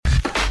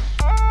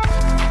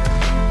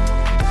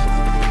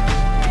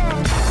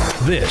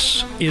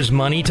This is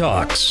Money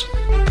Talks.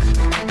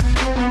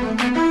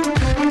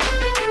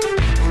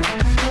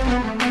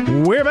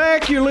 We're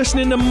back. You're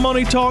listening to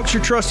Money Talks,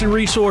 your trusted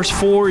resource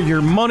for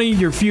your money,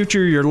 your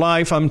future, your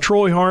life. I'm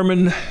Troy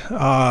Harmon,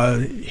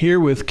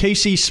 here with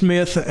Casey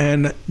Smith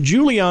and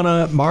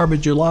Juliana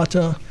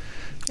Barbagelata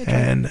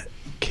and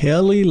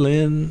Kelly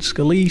Lynn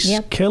Scalise.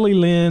 Yep. Kelly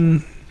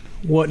Lynn,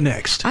 what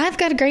next? I've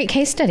got a great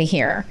case study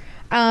here.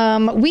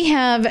 We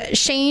have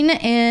Shane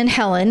and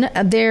Helen.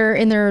 They're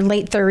in their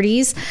late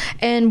 30s,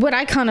 and what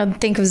I kind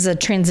of think of as a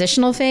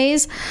transitional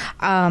phase.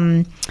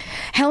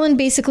 Helen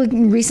basically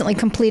recently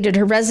completed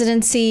her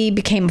residency,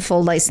 became a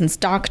full licensed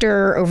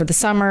doctor over the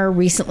summer,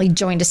 recently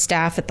joined a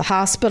staff at the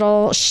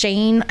hospital.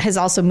 Shane has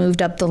also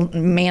moved up the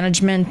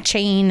management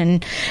chain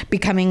and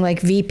becoming like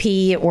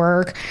VP at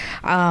work.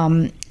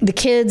 The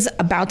kids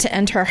about to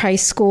enter high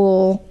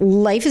school.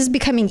 Life is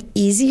becoming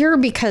easier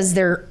because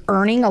they're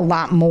earning a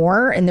lot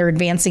more and they're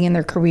advancing in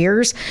their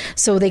careers,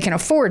 so they can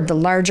afford the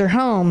larger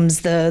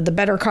homes, the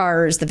better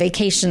cars, the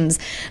vacations,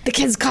 the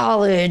kids'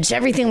 college,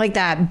 everything like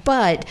that.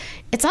 But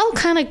it's all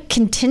kind of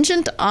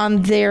contingent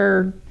on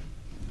their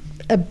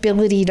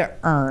ability to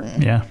earn.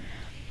 Yeah.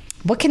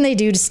 What can they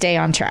do to stay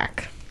on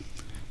track?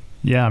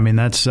 Yeah, I mean,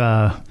 that's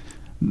a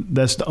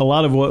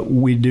lot of what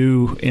we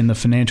do in the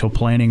financial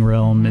planning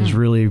realm is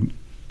really,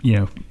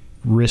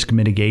 risk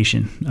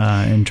mitigation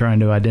and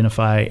trying to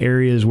identify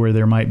areas where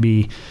there might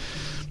be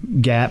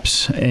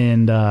gaps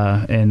and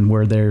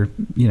where there,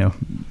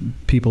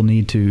 people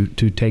need to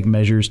take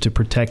measures to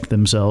protect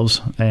themselves.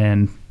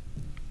 And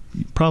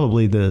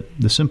probably the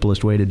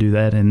simplest way to do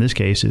that in this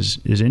case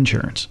is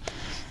insurance.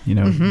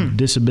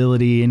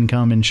 Disability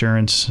income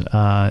insurance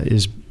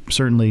is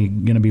certainly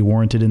going to be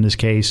warranted in this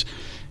case,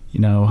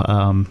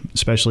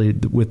 especially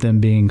with them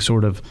being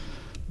sort of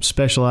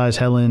specialized.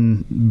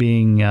 Helen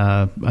being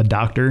a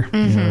doctor,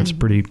 it's a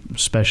pretty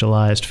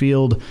specialized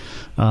field.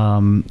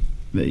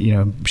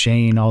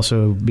 Shane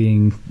also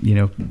being,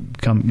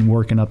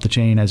 working up the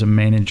chain as a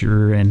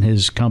manager in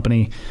his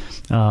company.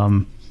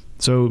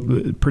 So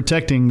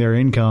protecting their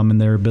income and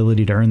their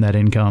ability to earn that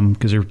income,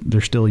 because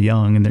they're still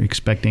young and they're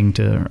expecting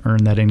to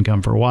earn that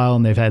income for a while,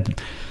 and they've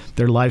had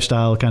their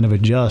lifestyle kind of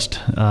adjust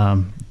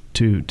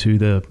to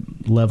the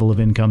level of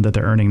income that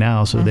they're earning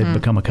now. So they've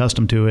become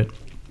accustomed to it.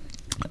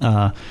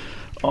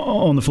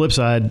 On the flip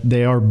side,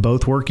 they are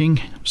both working.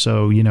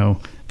 So,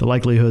 the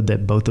likelihood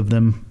that both of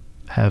them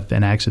have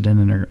an accident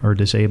and are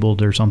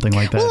disabled or something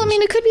like that. Well, I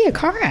mean, it could be a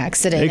car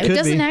accident. It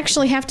doesn't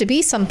actually have to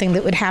be something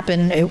that would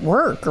happen at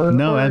work or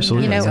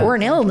absolutely. Or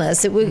an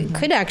illness. It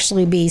could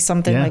actually be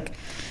something like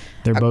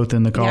they're both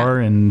in the car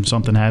and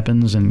something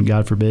happens, and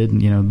God forbid,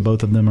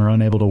 both of them are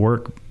unable to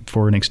work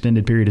for an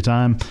extended period of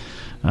time.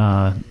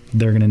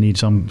 They're going to need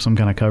some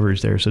kind of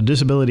coverage there. So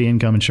disability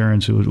income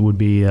insurance would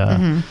be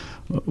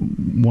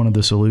one of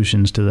the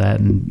solutions to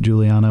that. And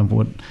Juliana,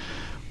 what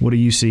do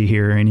you see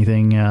here?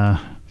 Anything? How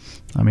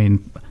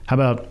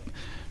about?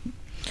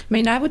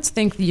 I would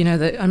think,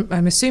 that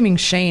I'm assuming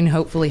Shane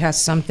hopefully has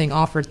something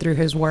offered through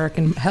his work,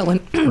 and Helen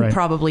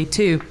probably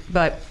too.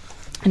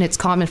 And it's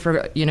common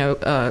for,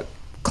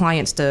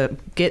 clients to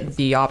get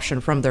the option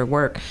from their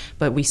work,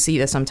 but we see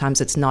that sometimes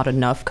it's not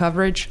enough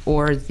coverage,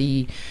 or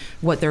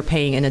what they're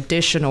paying an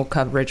additional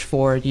coverage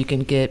for. You can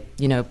get,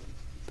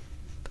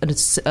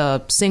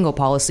 a single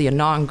policy, a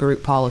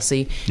non-group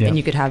policy, and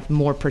you could have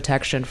more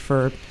protection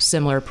for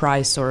similar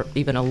price or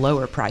even a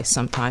lower price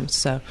sometimes.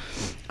 So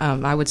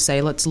I would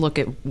say let's look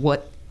at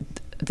what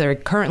they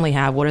currently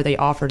have, what are they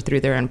offered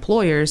through their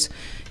employers,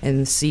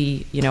 and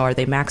see, are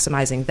they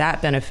maximizing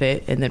that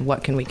benefit, and then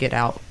what can we get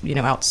out,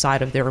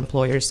 outside of their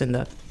employers in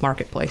the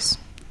marketplace.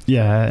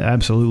 Yeah,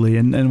 absolutely.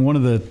 And one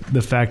of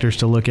the factors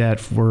to look at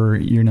for,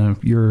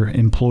 your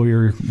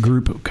employer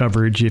group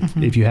coverage,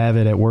 if you have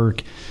it at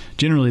work,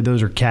 generally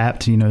those are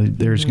capped.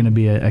 There's going to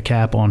be a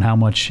cap on how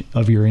much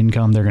of your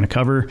income they're going to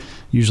cover,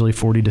 usually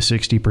 40 to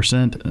 60%.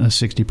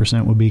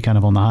 60% would be kind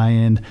of on the high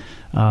end.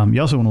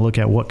 You also want to look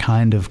at what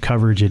kind of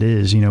coverage it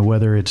is,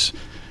 whether is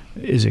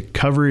it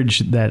coverage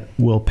that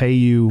will pay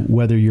you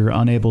whether you're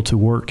unable to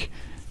work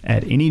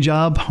at any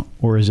job,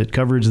 or is it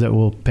coverage that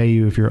will pay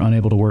you if you're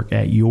unable to work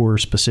at your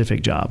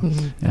specific job?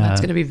 And that's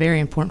going to be very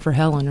important for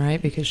Helen,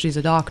 right? Because she's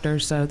a doctor,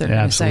 so they're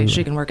going to say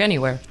she can work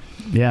anywhere.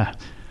 Yeah.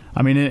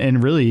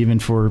 And really even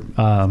for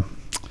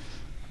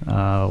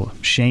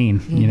Shane,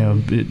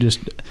 just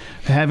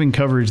having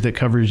coverage that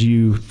covers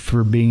you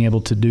for being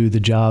able to do the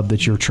job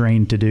that you're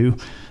trained to do.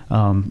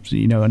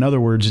 In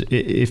other words,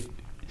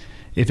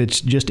 if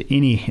it's just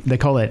they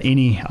call that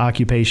any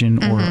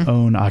occupation or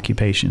own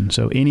occupation.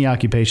 So any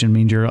occupation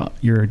means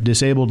you're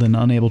disabled and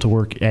unable to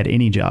work at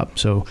any job.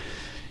 So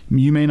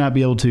you may not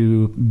be able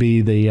to be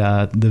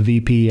the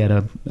VP at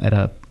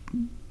a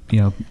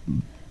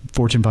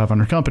Fortune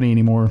 500 company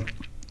anymore.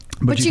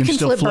 But you can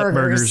still flip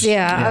burgers.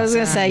 Yeah, I was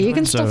going to say, you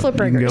can still flip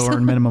burgers. You can go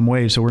earn minimum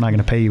wage, so we're not going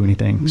to pay you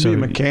anything. Be a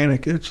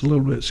mechanic. It's a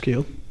little bit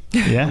skilled.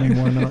 Yeah.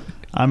 Why not?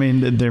 I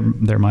mean,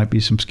 there might be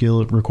some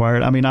skill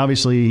required. I mean,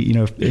 obviously,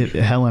 if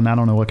Helen, I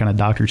don't know what kind of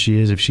doctor she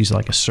is, if she's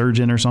like a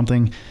surgeon or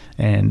something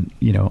and,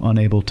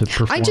 unable to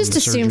perform I just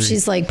assume surgery.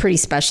 she's like pretty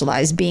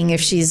specialized, being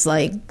if she's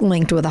like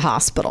linked with a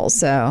hospital.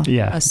 So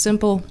Yeah. A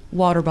simple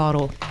water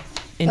bottle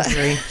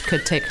injury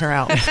could take her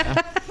out. So.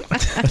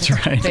 That's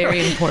right.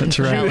 Very important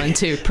for Helen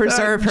to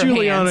preserve her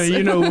Juliana,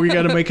 hands. we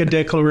got to make a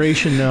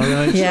declaration now,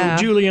 right? Yeah.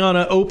 So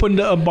Juliana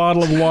opened a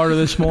bottle of water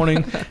this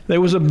morning.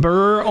 There was a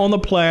burr on the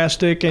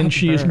plastic, and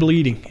she is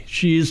bleeding.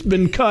 She has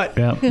been cut.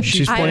 Yeah.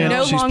 She's I playing. am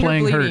no she's longer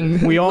playing bleeding.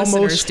 hurt. We Listeners,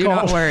 almost do not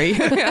called- worry.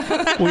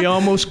 We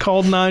almost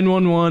called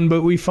 911,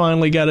 but we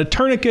finally got a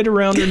tourniquet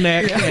around her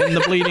neck, and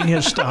the bleeding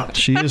has stopped.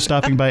 She is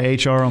stopping by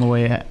HR on the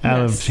way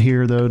out of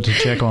here, though, to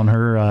check on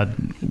her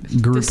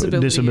group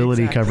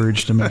disability exactly.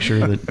 coverage to make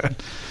sure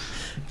that.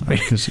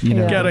 Because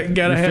Gotta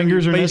your have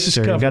fingers your are bases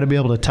necessary. covered. You've got to be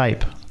able to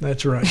type.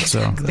 That's right. So,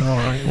 All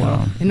right.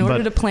 Well, In order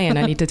but- to plan,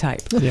 I need to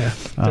type. yeah.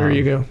 There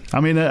you go. I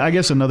mean, I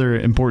guess another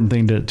important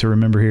thing to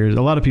remember here is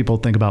a lot of people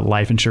think about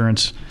life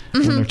insurance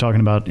when they're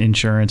talking about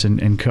insurance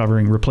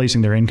and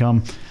replacing their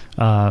income.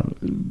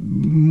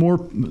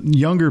 More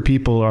younger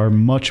people are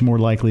much more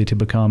likely to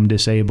become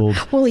disabled.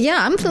 well,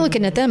 yeah, I'm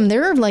looking at them.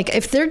 They're like,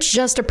 if they're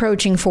just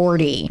approaching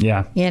 40,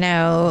 Yeah.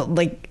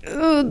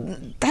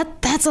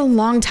 That's a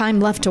long time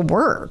left to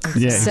work.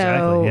 Yeah,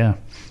 exactly. Yeah.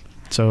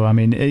 So, I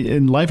mean,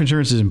 and life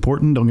insurance is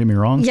important. Don't get me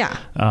wrong. Yeah.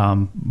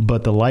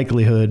 But the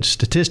likelihood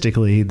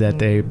statistically that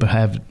they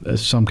have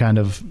some kind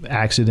of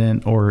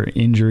accident or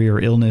injury or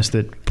illness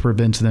that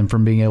prevents them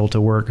from being able to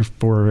work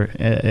for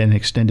an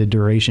extended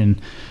duration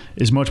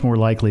is much more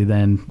likely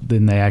than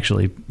they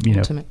actually,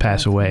 Ultimate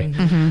pass death. away.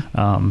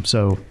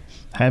 So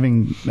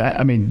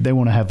they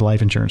want to have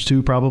life insurance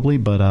too, probably,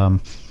 but,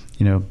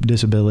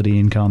 disability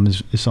income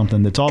is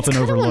something that's often It's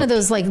kind of overlooked. one of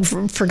those like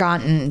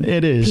forgotten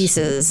It is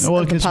pieces well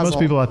of the because puzzle. most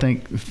people I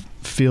think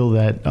feel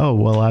that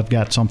I've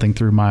got something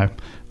through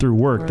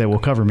work that will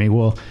cover me.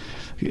 Well,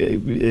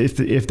 if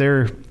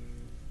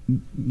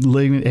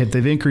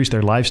they've increased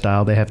their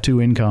lifestyle, they have two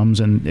incomes,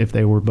 and if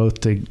they were both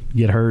to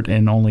get hurt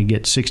and only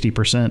get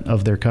 60%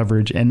 of their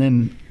coverage, and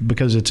then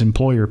because it's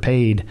employer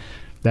paid,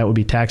 that would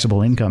be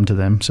taxable income to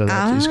them. So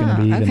that is going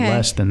to be even okay.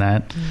 less than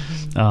that.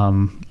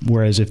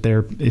 Whereas if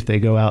they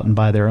go out and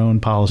buy their own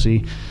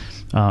policy,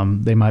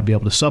 they might be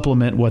able to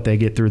supplement what they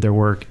get through their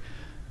work.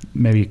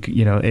 Maybe,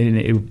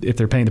 if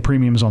they're paying the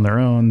premiums on their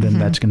own, then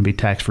that's going to be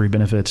tax-free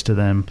benefits to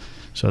them.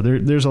 So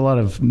there's a lot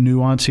of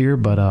nuance here,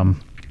 but And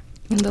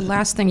the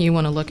last thing you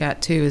want to look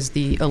at, too, is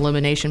the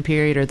elimination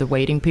period or the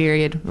waiting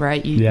period,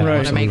 right? You Yeah,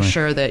 want to make absolutely.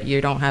 sure that you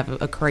don't have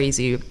a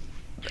crazy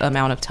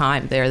amount of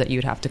time there that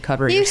you'd have to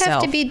cover You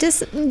yourself. have to be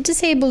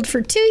disabled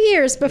for 2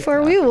 years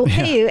before we will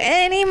pay you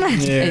any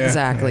money. Yeah.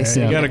 Exactly.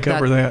 So You got to that-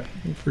 cover that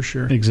for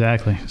sure.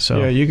 exactly.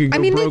 So Yeah, you could go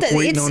like broke the-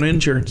 waiting it's- on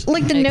insurance.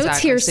 Like the notes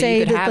Exactly. here So say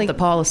you could that have like the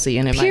policy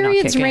and it might not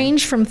periods kick in.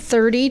 range from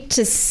 30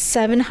 to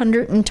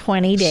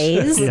 720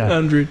 days. Yeah.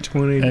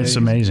 120 it's days.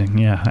 amazing.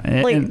 Yeah.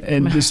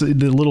 And this, the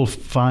little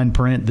fine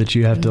print that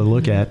you have to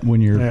look at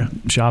when you're Yeah.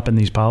 shopping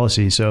these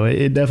policies. So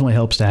it definitely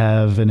helps to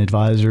have an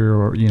advisor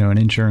or, an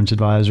insurance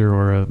advisor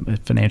or a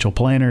financial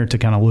planner to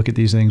kind of look at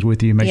these things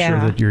with you, make sure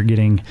Yeah. that you're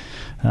getting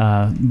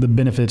the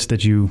benefits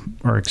that you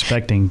are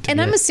expecting to And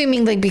get. I'm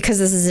assuming like because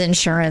this is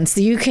insurance,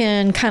 you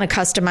can kind of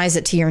customize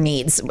it to your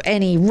needs.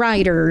 Any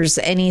riders,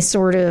 any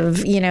sort of,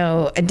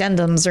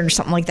 addendums or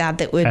something like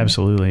that would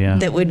Absolutely, yeah.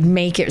 that would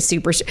make it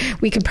super.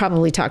 We could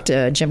probably talk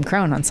to Jim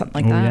Crone on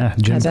something like Oh, that.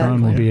 yeah. Jim I bet.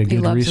 Crone will be a He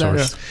good loves those.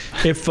 resource.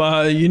 If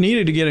you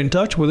needed to get in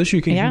touch with us,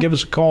 you can Yeah. give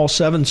us a call,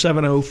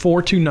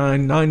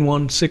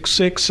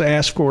 770-429-9166.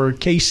 Ask for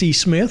Casey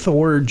Smith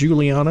or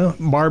Juliana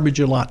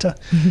Barbigilata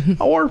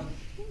or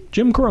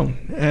Jim Crone.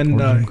 And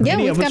Yeah,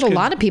 any we've of us got a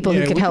lot of people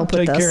who could we help can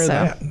with take this, care of so.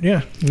 that.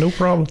 Yeah, no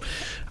problem.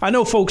 I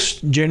know folks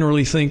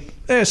generally think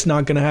it's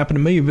not going to happen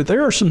to me, but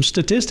there are some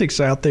statistics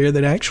out there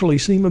that actually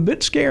seem a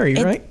bit scary,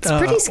 right? It's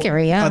pretty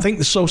scary, yeah. I think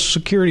the Social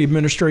Security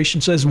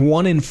Administration says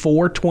 1 in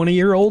 4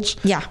 20-year-olds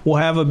Yeah. will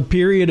have a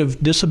period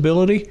of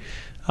disability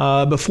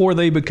before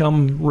they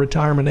become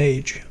retirement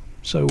age.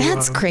 So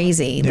That's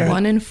crazy. yeah.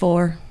 1 in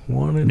 4.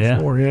 1 in Yeah,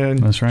 4, yeah. And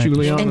that's right.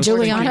 Juliana, And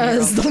Juliana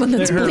is the one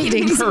that's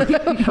bleeding.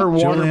 her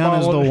water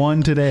Juliana's bottle. the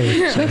one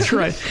today. So. That's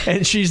right,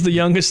 and she's the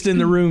youngest in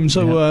the room.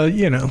 So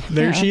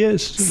there she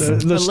is. The A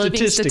living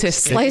statistics.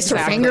 statistic. Sliced her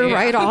Exactly, finger yeah.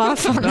 right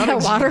off on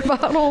that water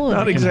bottle.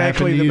 Not can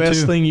exactly happen to the you,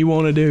 best too. thing you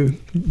want to do,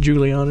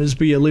 Juliana, is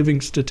be a living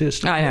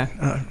statistic. I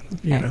know.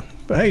 You know.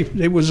 But hey,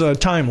 it was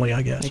timely,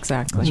 I guess.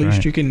 Exactly. At That's least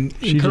right. you can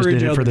She just encourage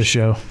did it others. for the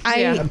show.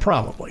 Yeah.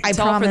 Probably. I It's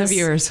all for the promise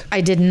viewers.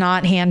 I did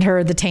not hand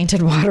her the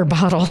tainted water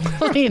bottle,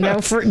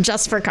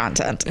 just for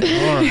content.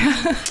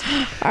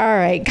 All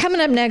right. Coming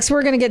up next,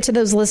 we're going to get to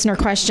those listener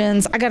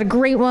questions. I got a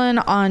great one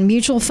on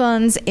mutual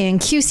funds and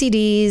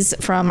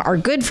QCDs from our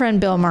good friend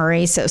Bill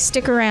Murray. So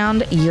stick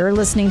around. You're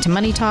listening to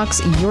Money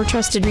Talks, your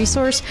trusted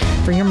resource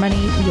for your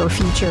money, your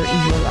future,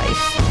 your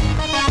life.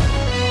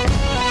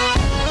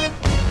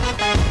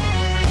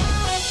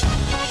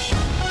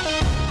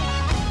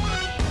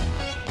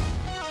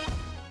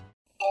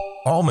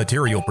 All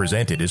material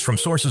presented is from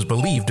sources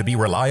believed to be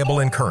reliable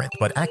and current,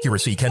 but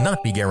accuracy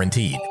cannot be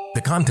guaranteed.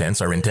 The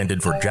contents are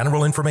intended for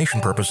general information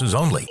purposes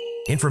only.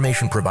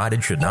 Information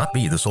provided should not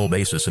be the sole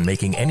basis in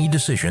making any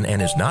decision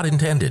and is not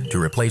intended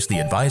to replace the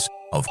advice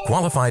of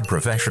qualified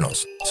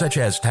professionals, such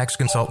as tax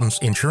consultants,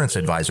 insurance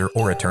advisor,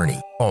 or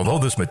attorney. Although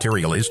this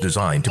material is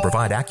designed to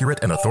provide accurate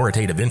and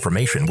authoritative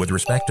information with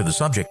respect to the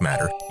subject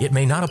matter, it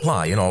may not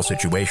apply in all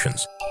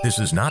situations. This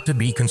is not to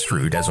be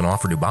construed as an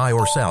offer to buy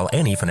or sell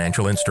any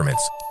financial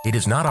instruments. It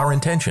is not our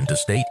intention to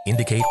state,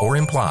 indicate, or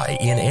imply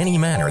in any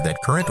manner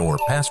that current or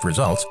past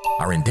results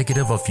are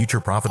indicative of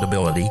future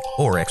profitability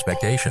or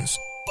expectations.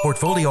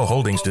 Portfolio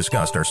holdings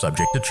discussed are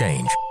subject to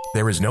change.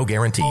 There is no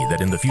guarantee that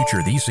in the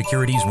future these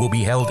securities will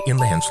be held in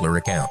the Henssler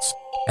accounts.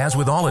 As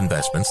with all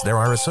investments, there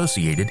are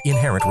associated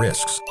inherent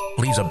risks.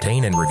 Please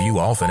obtain and review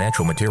all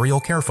financial material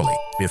carefully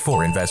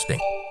before investing.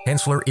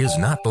 Henssler is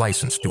not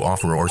licensed to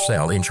offer or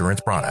sell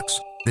insurance products.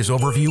 This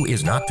overview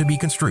is not to be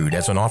construed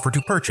as an offer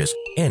to purchase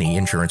any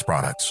insurance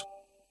products.